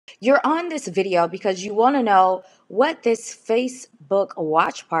You're on this video because you want to know what this Facebook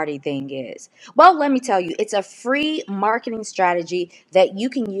watch party thing is. Well, let me tell you, it's a free marketing strategy that you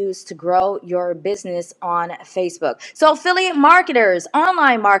can use to grow your business on Facebook. So affiliate marketers,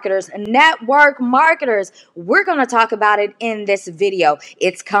 online marketers, network marketers, we're going to talk about it in this video.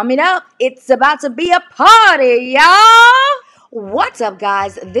 It's coming up. It's about to be a party, y'all. What's up,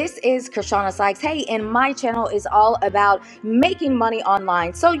 guys? This is Kirshana Sykes. Hey, and my channel is all about making money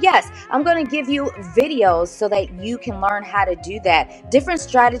online. So yes, I'm going to give you videos so that you can learn how to do that. Different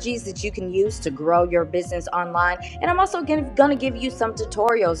strategies that you can use to grow your business online. And I'm also going to give you some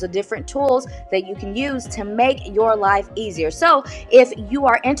tutorials of different tools that you can use to make your life easier. So if you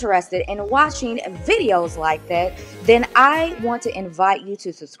are interested in watching videos like that, then I want to invite you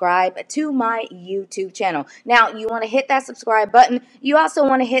to subscribe to my YouTube channel. Now, you want to hit that subscribe button. You also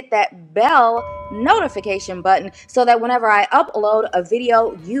want to hit that bell notification button so that whenever I upload a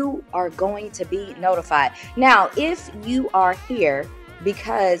video, you are going to be notified. Now, if you are here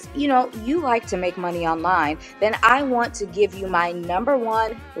because you like to make money online, then I want to give you my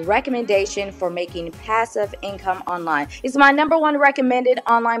 #1 recommendation for making passive income online. It's my #1 recommended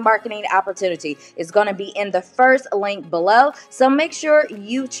online marketing opportunity. It's going to be in the first link below, so make sure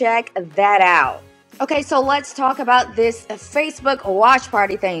you check that out. Okay, so let's talk about this Facebook watch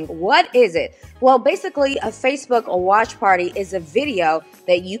party thing. What is it? Well, basically, a Facebook watch party is a video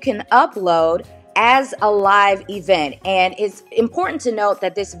that you can upload as a live event, and it's important to note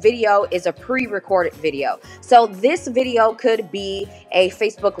that this video is a pre-recorded video. So this video could be a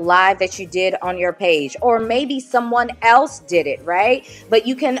Facebook Live that you did on your page, or maybe someone else did it, right? But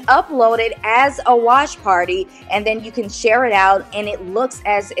you can upload it as a watch party, and then you can share it out, and it looks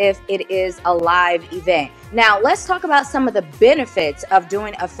as if it is a live event. Now, let's talk about some of the benefits of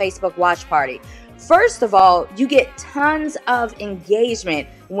doing a Facebook watch party. First of all, you get tons of engagement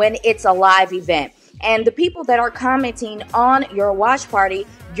when it's a live event. And the people that are commenting on your watch party,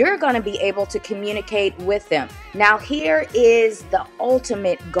 you're going to be able to communicate with them. Now, here is the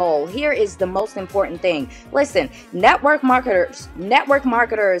ultimate goal. Here is the most important thing. Listen, network marketers,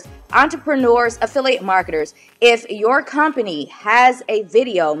 entrepreneurs, affiliate marketers, if your company has a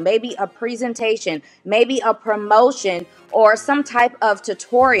video, maybe a presentation, maybe a promotion, or some type of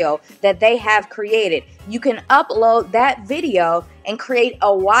tutorial that they have created, you can upload that video and create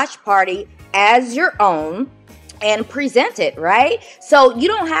a watch party as your own and present it, right? So you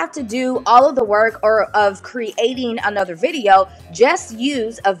don't have to do all of the work of creating another video. Just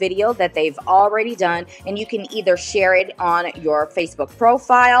use a video that they've already done, and you can either share it on your Facebook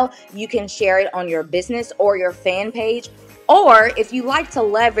profile, you can share it on your business or your fan page, or if you like to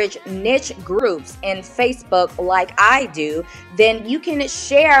leverage niche groups in Facebook like I do, then you can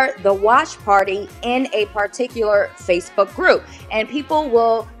share the watch party in a particular Facebook group, and people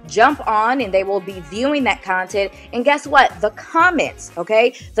will jump on and they will be viewing that content. And guess what? The comments,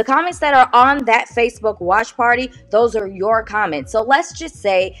 okay? The comments that are on that Facebook watch party, those are your comments. So let's just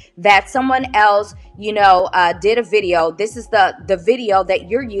say that someone else, did a video. This is the video that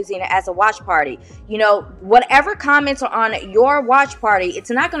you're using as a watch party. Whatever comments are on your watch party, it's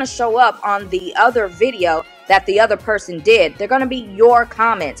not going to show up on the other video that the other person did. They're going to be your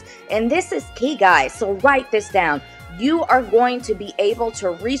comments. And this is key, guys. So write this down. You are going to be able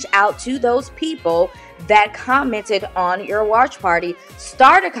to reach out to those people that commented on your watch party,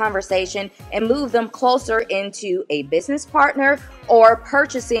 start a conversation, and move them closer into a business partner or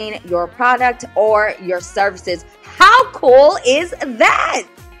purchasing your product or your services. How cool is that?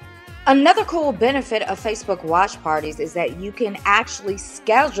 Another cool benefit of Facebook watch parties is that you can actually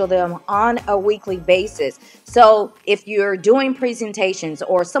schedule them on a weekly basis. So if you're doing presentations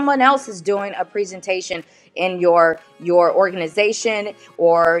or someone else is doing a presentation in your organization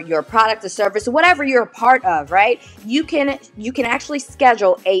or your product or service, whatever you're a part of, right? You can actually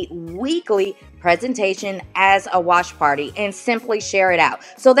schedule a weekly presentation as a watch party and simply share it out.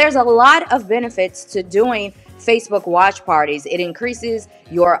 So there's a lot of benefits to doing Facebook watch parties. It increases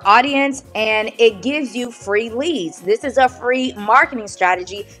your audience and it gives you free leads. This is a free marketing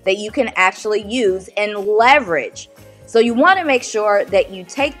strategy that you can actually use and leverage. So you want to make sure that you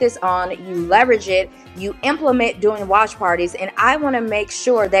take this on, you leverage it, you implement doing watch parties, and I want to make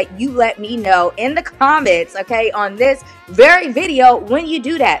sure that you let me know in the comments, okay, on this very video when you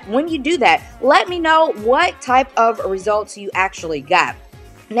do that. When you do that, let me know what type of results you actually got.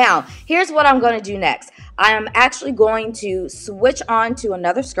 Now, here's what I'm going to do next. I am actually going to switch on to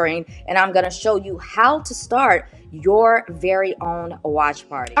another screen, and I'm going to show you how to start your very own watch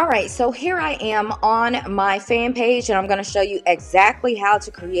party. All right, so here I am on my fan page, and I'm going to show you exactly how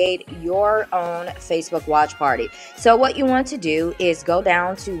to create your own Facebook watch party. So what you want to do is go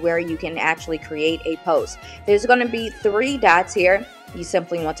down to where you can actually create a post. There's going to be 3 dots here. You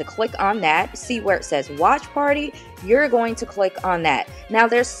simply want to click on that, see where it says watch party. You're going to click on that. Now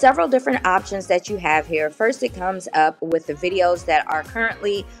there's several different options that you have here. First, it comes up with the videos that are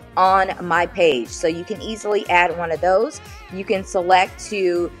currently on my page. So you can easily add one of those. You can select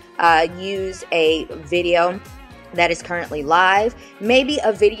to use a video that is currently live, maybe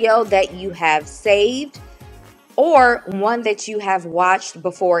a video that you have saved, or one that you have watched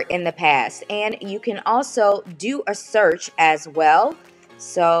before in the past. And you can also do a search as well.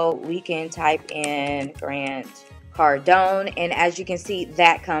 So we can type in Grant Cardone, and as you can see,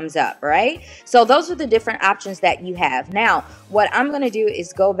 that comes up, right? So those are the different options that you have. Now, what I'm going to do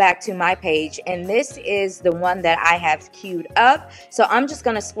is go back to my page, and this is the one that I have queued up. So I'm just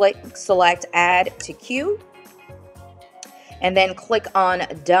going to select add to queue, and then click on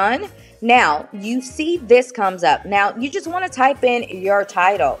done. Now, you see this comes up. Now, you just want to type in your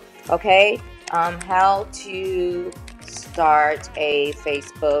title, okay? How to start a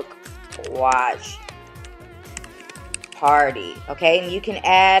Facebook watch party, okay? And you can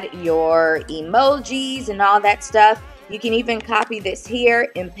add your emojis and all that stuff. You can even copy this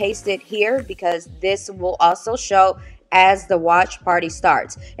here and paste it here, because this will also show as the watch party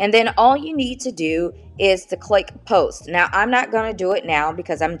starts. And then all you need to do is to click post. Now, I'm not going to do it now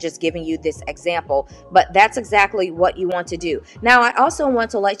because I'm just giving you this example, but that's exactly what you want to do. Now, I also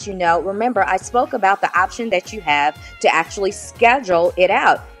want to let you know, remember, I spoke about the option that you have to actually schedule it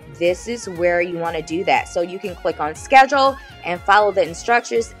out. This is where you want to do that. So you can click on schedule and follow the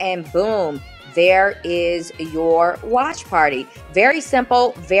instructions, and boom, there is your watch party. Very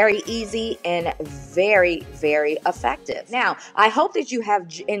simple, very easy, and very, very effective. Now, I hope that you have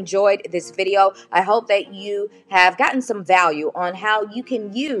enjoyed this video. I hope that you have gotten some value on how you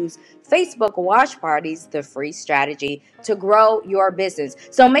can use Facebook watch parties, the free strategy to grow your business.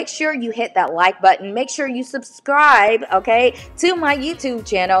 So make sure you hit that like button. Make sure you subscribe, okay, to my YouTube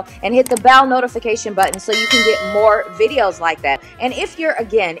channel, and hit the bell notification button so you can get more videos like that. And if you're,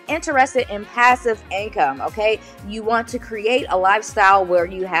 again, interested in passive income, okay, you want to create a lifestyle where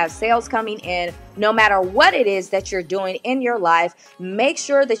you have sales coming in no matter what it is that you're doing in your life, make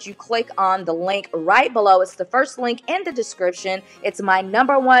sure that you click on the link right below. It's the first link in the description. It's my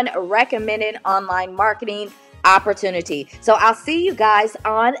 #1 recommended online marketing opportunity. So I'll see you guys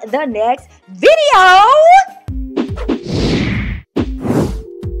on the next video.